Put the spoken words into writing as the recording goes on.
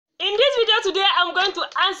In this video today, I'm going to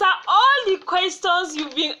answer all the questions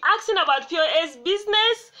you've been asking about POS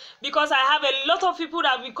business, because I have a lot of people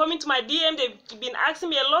that have been coming to my DM. They've been asking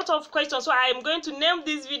me a lot of questions, so I am going to name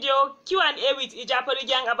this video Q&A with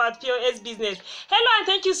Ijaperigang about POS business. Hello and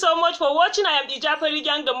thank you so much for watching. I am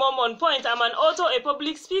Ijaperigang, the mom on point. I'm an author, a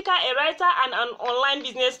public speaker, a writer, and an online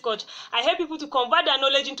business coach. I help people to convert their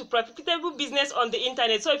knowledge into profitable business on the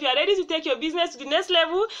internet. So if you are ready to take your business to the next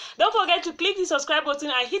level, don't forget to click the subscribe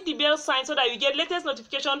button and hit the bell sign so that you get latest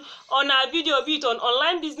notification on our video, be it on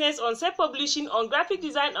online business, on self-publishing, on graphic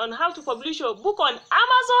design, on how to publish your book on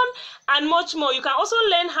Amazon, and much more. You can also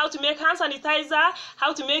learn how to make hand sanitizer,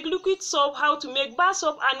 how to make liquid soap, how to make bar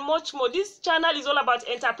soap, and much more. This channel is all about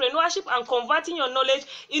entrepreneurship and converting your knowledge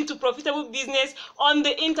into profitable business on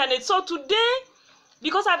the internet. So today,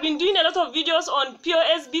 because I've been doing a lot of videos on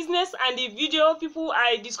POS business, and the video people,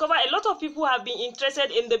 I discover a lot of people have been interested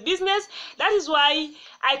in the business. That is why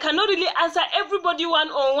I cannot really answer everybody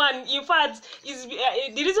one-on-one. In fact,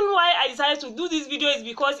 the reason why I decided to do this video is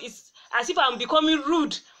because it's as if I'm becoming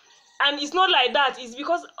rude. And it's not like that. It's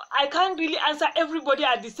because I can't really answer everybody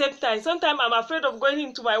at the same time. Sometimes I'm afraid of going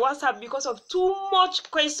into my WhatsApp because of too much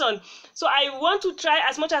question. So I want to try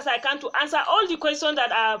as much as I can to answer all the questions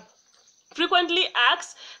that are frequently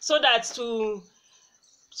asked, so that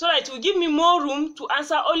it will give me more room to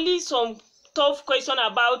answer only some tough question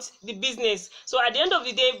about the business. So at the end of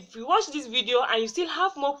the day, if you watch this video and you still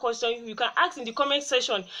have more questions, you can ask in the comment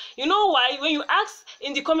section. You know why? When you ask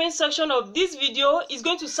in the comment section of this video, it's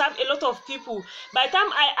going to serve a lot of people. By the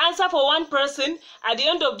time I answer for one person, at the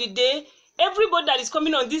end of the day, everybody that is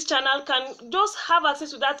coming on this channel can just have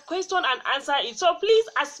access to that question and answer it. So please,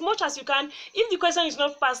 as much as you can, if the question is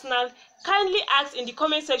not personal, kindly ask in the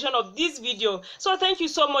comment section of this video. So thank you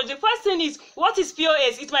so much. The first thing is, what is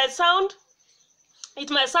POS? It might sound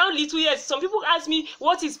little. Yes, some people ask me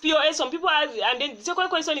what is POS, some people ask, and then the second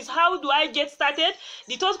question is, how do I get started?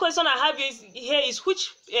 The third question I have here is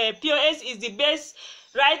which POS is the best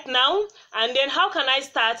right now, and then how can I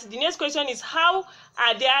start? The next question is, how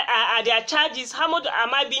are their charges? How much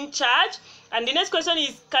am I being charged? And the next question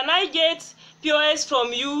is, can I get POS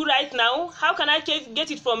from you right now? How can I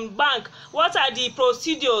get it from bank? What are the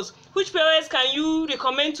procedures? Which POS can you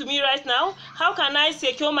recommend to me right now? How can I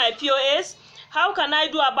secure my POS? How can I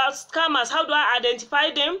do about scammers? How do I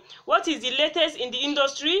identify them? What is the latest in the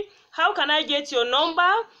industry? How can I get your number?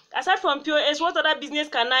 Aside from POS, what other business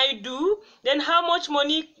can I do? Then how much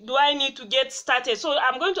money do I need to get started? So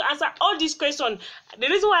I'm going to answer all these questions. The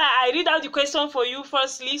reason why I read out the question for you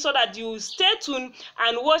firstly, so that you stay tuned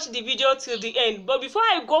and watch the video till the end. But before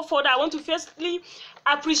I go further, I want to firstly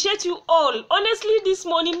appreciate you all. Honestly, this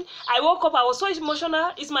morning I woke up, I was so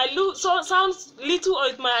emotional. It might look sounds little, or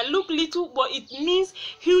it might look little, but it means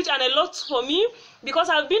huge and a lot for me, because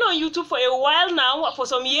I've been on YouTube for a while now, for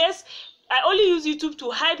some years. I only use YouTube to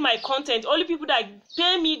hide my content. Only people that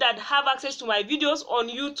pay me that have access to my videos on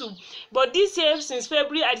YouTube. But this year, since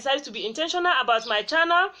February, I decided to be intentional about my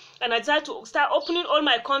channel, and I decided to start opening all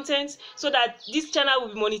my content so that this channel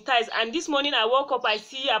will be monetized. And this morning I woke up, I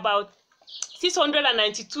see about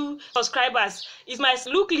 692 subscribers. It might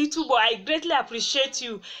look little, but I greatly appreciate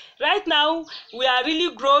you. Right now, we are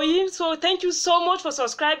really growing. So thank you so much for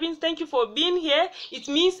subscribing. Thank you for being here. It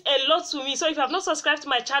means a lot to me. So if you have not subscribed to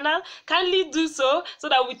my channel, kindly do so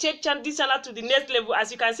that we take this channel to the next level.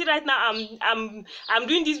 As you can see right now, I'm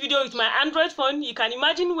doing this video with my Android phone. You can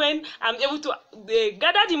imagine when I'm able to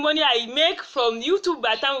gather the money I make from YouTube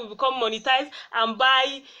by the time we become monetized, and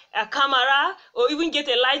buy a camera or even get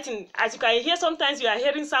a lighting. As you can hear, sometimes you are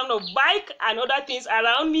hearing sound of bike and other things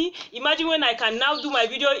around me. Imagine when I can now do my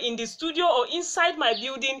video in the studio or inside my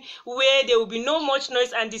building, where there will be no much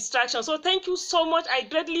noise and distraction. So thank you so much. I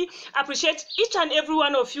greatly appreciate each and every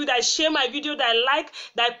one of you that share my video, that like,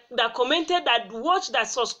 that commented, that watched, that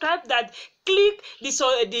subscribed, that click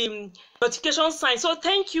the notification sign. So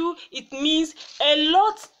thank you. It means a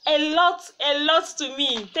lot to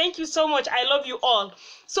me. Thank you so much. I love you all.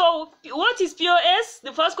 So what is POS?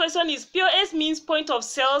 The first question is, POS means point of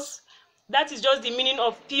sales. That is just the meaning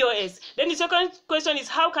of POS. Then the second question is,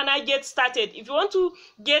 how can I get started? If you want to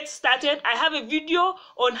get started, I have a video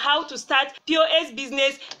on how to start POS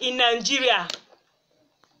business in Nigeria.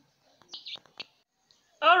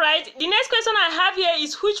 Alright, the next question I have here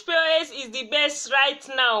is, which POS is the best right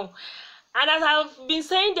now? And as I've been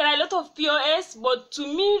saying, there are a lot of POS, but to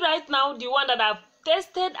me right now, the one that I've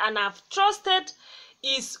tested and I've trusted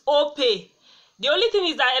is OPay. The only thing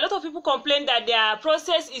is that a lot of people complain that their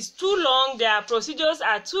process is too long, their procedures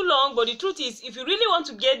are too long, but the truth is, if you really want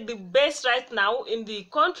to get the best right now in the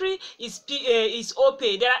country, is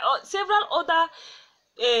OPay. There are several other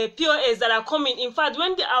POS that are coming. In fact,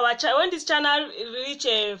 when this channel reach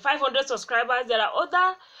 500 subscribers, there are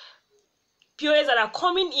other POS that are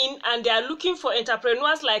coming in, and they are looking for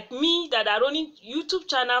entrepreneurs like me that are running YouTube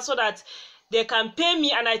channels so that they can pay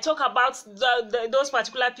me and I talk about those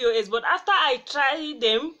particular POS. But after I try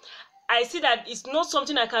them, I see that it's not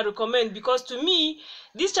something I can recommend, because to me,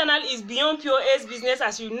 this channel is beyond POS business.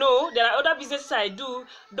 As you know, there are other businesses I do.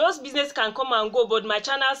 Those businesses can come and go, but my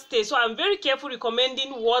channel stays. So I'm very careful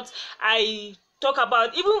recommending what I talk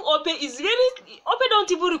about. Even Ope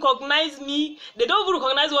don't even recognize me. They don't even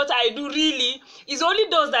recognize what I do really. It's only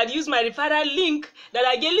those that use my referral link that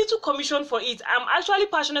I get little commission for it. I'm actually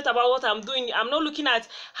passionate about what I'm doing. I'm not looking at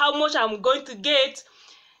how much I'm going to get.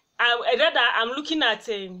 Rather, I'm looking at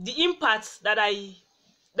the impact that I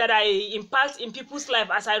impact in people's life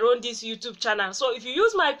as I run this YouTube channel. So if you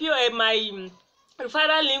use my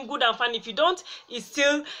referral link, good and fine. If you don't, it's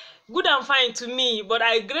still good and fine to me, but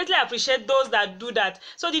I greatly appreciate those that do that.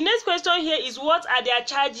 So the next question here is, what are their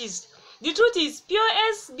charges? The truth is,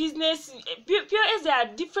 POS business, POS, there are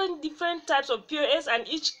different types of POS, and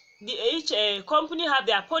each company have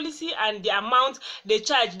their policy and the amount they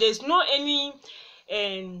charge. There's no any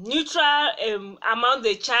neutral amount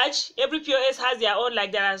they charge. Every POS has their own.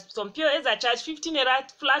 Like there are some POS that charge 15 naira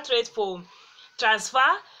flat rate for transfer,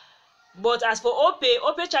 but as for Ope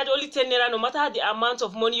charge only 10 naira no matter the amount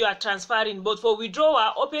of money you are transferring. But for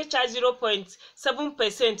withdrawal, Ope charge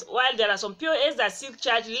 0.7%, while there are some POS that still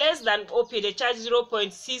charge less than Ope. They charge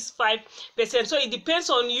 0.65%. So it depends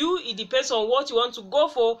on you, it depends on what you want to go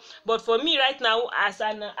for. But for me right now, as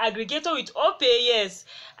an aggregator with Ope, yes,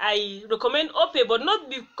 I recommend Ope, but not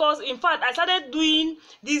because, in fact, I started doing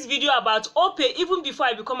this video about Ope even before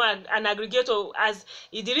I become an aggregator. As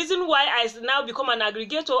the reason why I now become an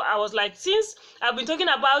aggregator, I was like, since I've been talking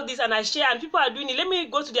about this and I share and people are doing it, let me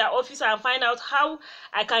go to their office and find out how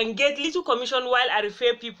I can get little commission while I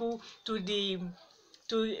refer people to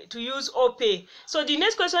use Ope. So the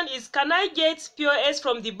next question is, can I get POS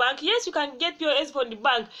from the bank? Yes, you can get POS from the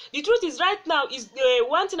bank. The truth is, right now, is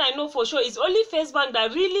one thing I know for sure is only First Bank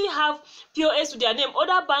that really have POS to their name.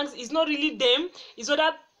 Other banks is not really them. It's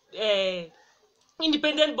other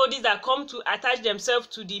independent bodies that come to attach themselves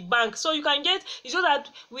to the bank. So you can get, it's just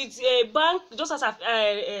that with a bank, just as I've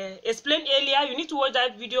explained earlier, you need to watch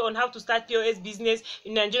that video on how to start POS business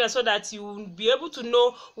in Nigeria, so that you will be able to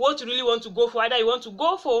know what you really want to go for. Either you want to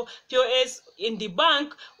go for POS in the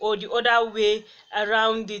bank or the other way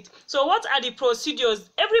around it. So what are the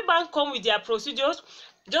procedures? Every bank comes with their procedures.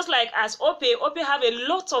 Just like as Ope have a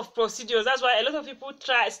lot of procedures. That's why a lot of people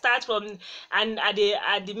start from, and at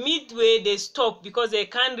the midway they stop because they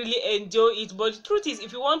can't really enjoy it. But the truth is,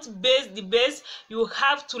 if you want the base, you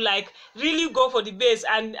have to like really go for the base.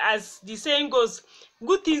 And as the saying goes,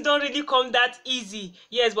 good things don't really come that easy.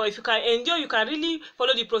 Yes, but if you can enjoy, you can really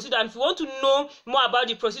follow the procedure. And if you want to know more about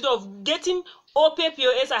the procedure of getting Ope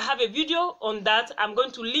POS, I have a video on that. I'm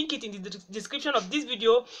going to link it in the description of this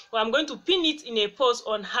video, or I'm going to pin it in a post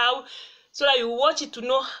on how, so that you watch it to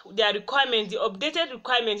know their requirements, the updated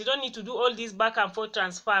requirements. You don't need to do all this back and forth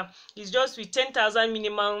transfer. It's just with 10,000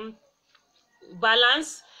 minimum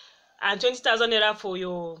balance and 20,000 naira for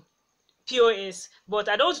your POS. But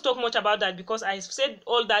I don't want to talk much about that because I said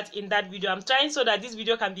all that in that video. I'm trying so that this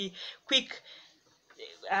video can be quick.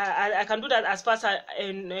 I can do that as fast as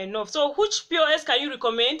enough. So which POS can you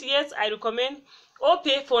recommend? Yes, I recommend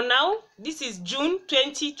Ope for now. This is June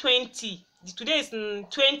 2020. Today is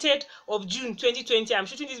 20th of June 2020. I'm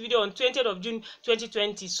shooting this video on 20th of June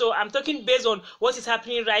 2020. So I'm talking based on what is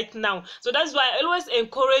happening right now. So that's why I always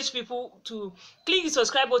encourage people to click the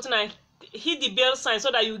subscribe button and hit the bell sign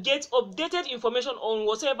so that you get updated information on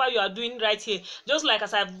whatever you are doing right here. Just like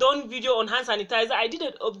as I've done video on hand sanitizer, I did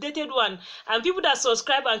an updated one, and people that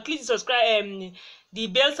subscribe and click the subscribe the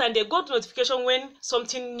bell sign, they got notification when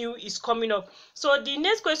something new is coming up. So the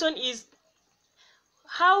next question is,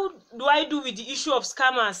 how do I do with the issue of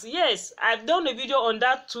scammers? Yes, I've done a video on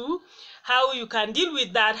that too. How you can deal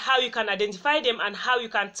with that, how you can identify them, and how you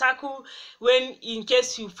can tackle when in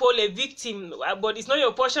case you fall a victim. But it's not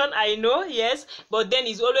your portion, I know, yes, but then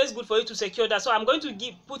it's always good for you to secure that. So I'm going to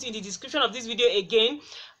put in the description of this video again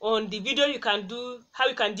on the video you can do, how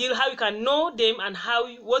you can deal, how you can know them, and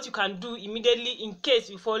what you can do immediately in case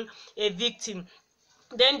you fall a victim.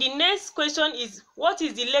 Then the next question is, what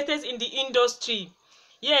is the latest in the industry?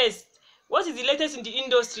 Yes, what is the latest in the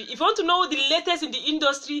industry? If you want to know the latest in the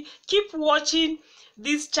industry, keep watching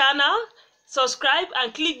this channel, subscribe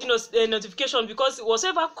and click the notification, because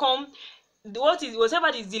whatever comes whatever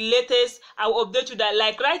is the latest, I will update you that.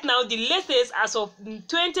 Like right now, the latest as of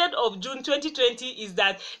 20th of June 2020 is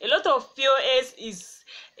that a lot of POS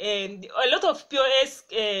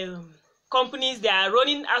companies, they are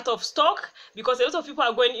running out of stock because a lot of people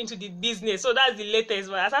are going into the business. So that's the latest.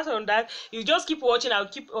 But aside from that, you just keep watching. I'll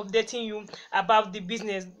keep updating you about the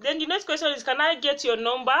business. Then the next question is, can I get your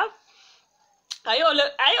number? Are you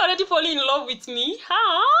already falling in love with me?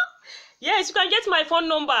 Huh? Yes, you can get my phone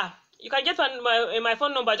number. You can get my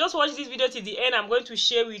phone number. Just watch this video till the end. I'm going to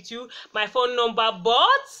share with you my phone number.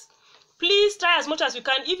 But please try as much as you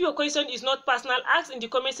can. If your question is not personal, ask in the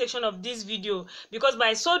comment section of this video, because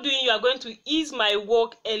by so doing, you are going to ease my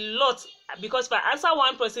work a lot. Because if I answer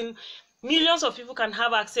one person, millions of people can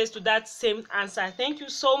have access to that same answer. Thank you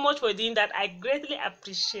so much for doing that. I greatly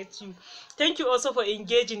appreciate you. Thank you also for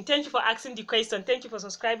engaging. Thank you for asking the question. Thank you for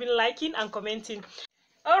subscribing, liking, and commenting.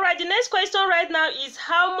 Alright, the next question right now is,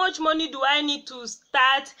 how much money do I need to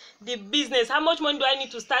start the business? How much money do I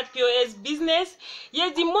need to start POS business?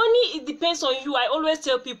 Yes, the money, it depends on you. I always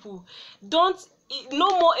tell people,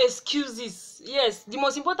 no more excuses. Yes, the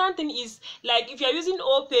most important thing is, like, if you are using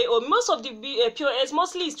OPay or most of the POS,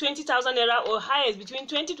 mostly is 20,000 naira or highest, between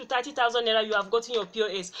 20 to 30,000 naira you have gotten your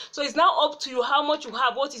POS. So it's now up to you how much you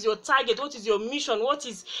have, what is your target, what is your mission, what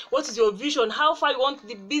is your vision, how far you want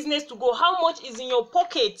the business to go, how much is in your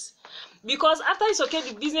pocket. Because after it's okay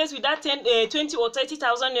the business with that 20 or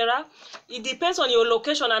 30,000 naira, it depends on your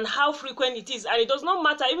location and how frequent it is. And it does not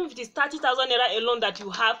matter, even if it is 30,000 naira alone that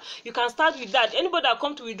you have, you can start with that. Anybody that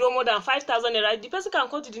come to withdraw more than 5,000 naira, the person can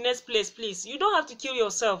come to the next place, please. You don't have to kill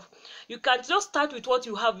yourself. You can just start with what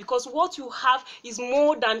you have, because what you have is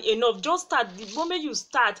more than enough. Just start. The moment you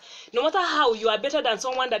start, no matter how, you are better than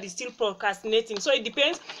someone that is still procrastinating. So it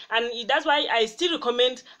depends, and that's why I still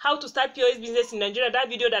recommend how to start POS business in Nigeria. That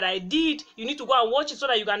video that I did, you need to go and watch it so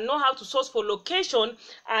that you can know how to source for location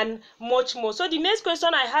and much more. So the next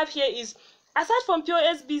question I have here is, aside from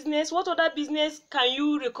POS business, what other business can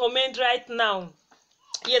you recommend right now?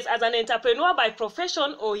 Yes, as an entrepreneur by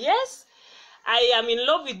profession, oh yes, I am in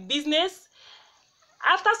love with business.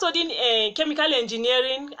 After studying chemical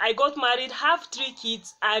engineering, I got married, have 3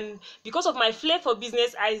 kids, and because of my flair for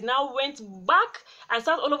business, I now went back and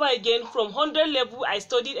start all over again from 100 level. I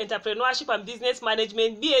studied entrepreneurship and business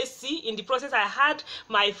management, BSc. In the process, I had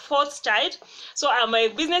my 4th child. So I'm a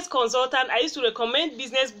business consultant. I used to recommend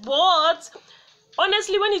business, but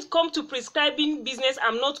honestly, when it comes to prescribing business,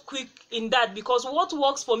 I'm not quick in that, because what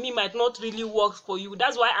works for me might not really work for you.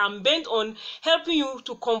 That's why I'm bent on helping you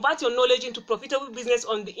to convert your knowledge into profitable business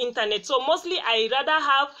on the internet. So mostly I rather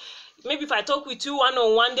have, maybe if I talk with you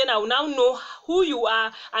one-on-one, then I will now know who you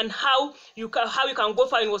are and how you can go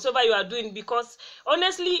far in whatever you are doing. Because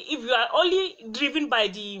honestly, if you are only driven by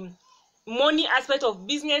the money aspect of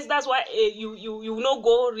business, that's why you will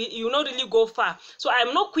not really go far. So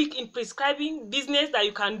I'm not quick in prescribing business that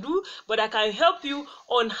you can do, but I can help you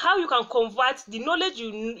on how you can convert the knowledge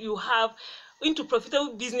you have into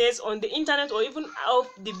profitable business on the internet or even off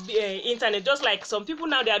the internet. Just like some people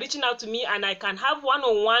now, they are reaching out to me, and I can have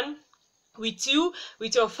one-on-one with you,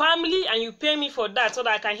 with your family, and you pay me for that, so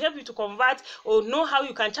that I can help you to convert or know how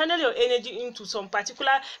you can channel your energy into some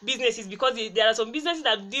particular businesses, because there are some businesses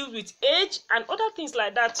that deal with age and other things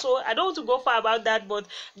like that. So I don't want to go far about that, but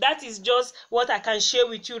that is just what I can share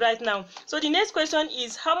with you right now. So the next question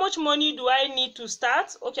is, how much money do I need to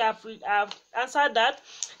start? Okay, I've answered that.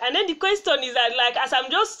 And then the question is that, like, as I'm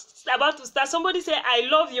just about to start, somebody say, I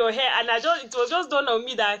love your hair, and it was just dawned on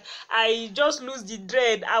me that I just lose the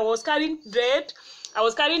dread. I was carrying dread,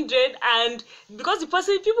 and because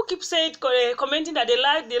people keep saying, commenting that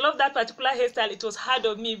they love that particular hairstyle, it was hard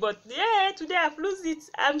on me. But yeah, today I've lost it.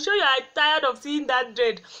 I'm sure you are tired of seeing that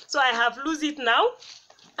dread, so I have lost it now.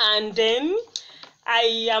 And then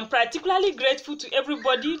I am particularly grateful to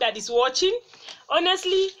everybody that is watching.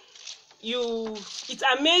 Honestly, it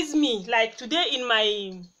amazed me. Like today in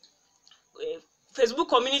my Facebook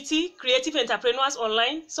community, Creative Entrepreneurs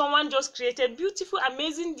Online, someone just created beautiful,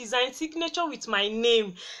 amazing design signature with my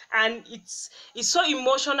name, and it's so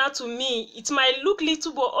emotional to me. It might look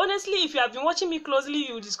little, but honestly, if you have been watching me closely,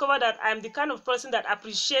 you will discover that I'm the kind of person that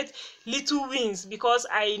appreciates little wins, because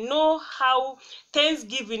I know how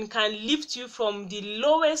Thanksgiving can lift you from the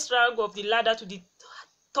lowest rung of the ladder to the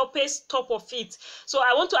top of it. So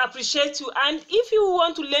I want to appreciate you. And if you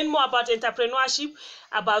want to learn more about entrepreneurship,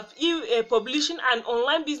 about publishing and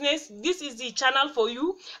online business, this is the channel for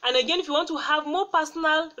you. And again, if you want to have more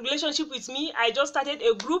personal relationship with me, I just started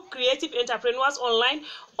a group, Creative Entrepreneurs Online,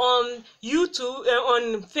 on YouTube,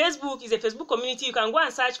 on Facebook. Is a Facebook community. You can go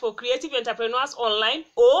and search for Creative Entrepreneurs Online,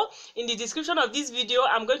 or in the description of this video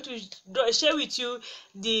I'm going to share with you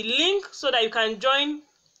the link so that you can join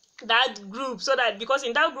that group. So that, because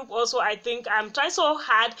in that group also, I think I'm trying so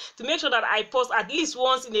hard to make sure that I post at least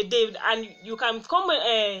once in a day, and you can come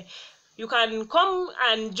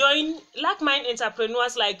and join like-minded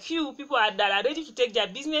entrepreneurs like you, people that are ready to take their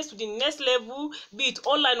business to the next level, be it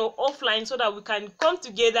online or offline, so that we can come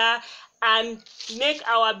together and make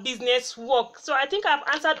our business work. So I think I've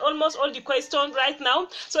answered almost all the questions right now.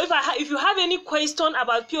 So if you have any question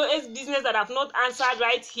about POS business that I've not answered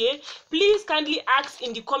right here, please kindly ask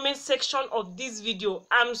in the comment section of this video.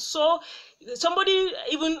 Somebody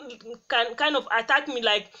even can kind of attack me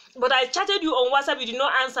like, but I chatted you on WhatsApp, you did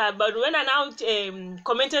not answer, but when I now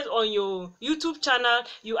commented on your YouTube channel,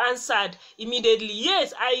 you answered immediately.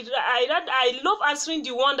 Yes, I love answering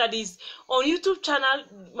the one that is on YouTube channel,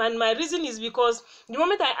 and my reason is because the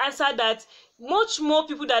moment I answer that, much more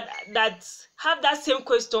people that have that same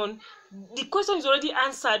question, the question is already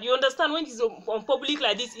answered. You understand? When it's on public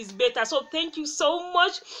like this, is better. So thank you so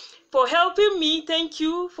much for helping me. Thank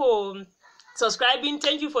you for subscribing.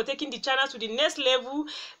 Thank you for taking the channel to the next level.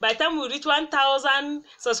 By the time we reach 1,000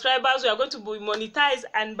 subscribers, we are going to be monetized,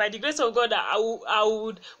 and by the grace of God,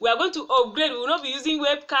 we are going to upgrade. We will not be using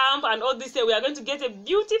webcam and all this. We are going to get a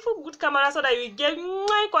beautiful, good camera so that we get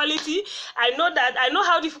my quality. I know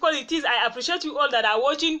how difficult it is. I appreciate you all that are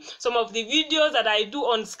watching some of the videos that I do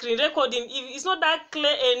on screen recording. If it's not that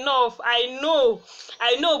clear enough, I know,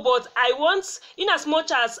 but I want, in as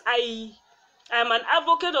much as I'm an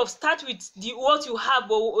advocate of start with what you have,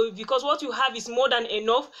 because what you have is more than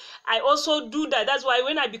enough. I also do that. That's why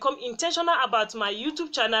when I become intentional about my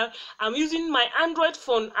YouTube channel, I'm using my Android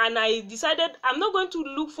phone, and I decided I'm not going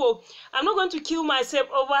to kill myself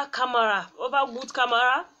over good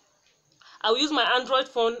camera. I'll use my Android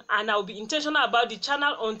phone, and I'll be intentional about the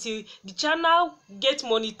channel until the channel gets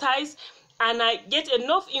monetized and I get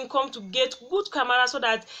enough income to get good camera, so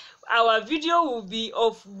that our video will be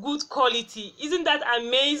of good quality. Isn't that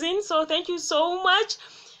amazing? So thank you so much.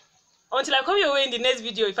 Until I come your way in the next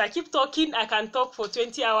video. If I keep talking, I can talk for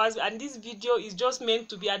 20 hours, and this video is just meant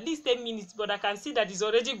to be at least 10 minutes, but I can see that it's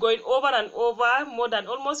already going over and over, more than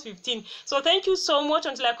almost 15. So thank you so much.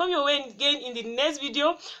 Until I come your way again in the next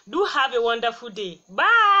video, do have a wonderful day.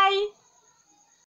 Bye.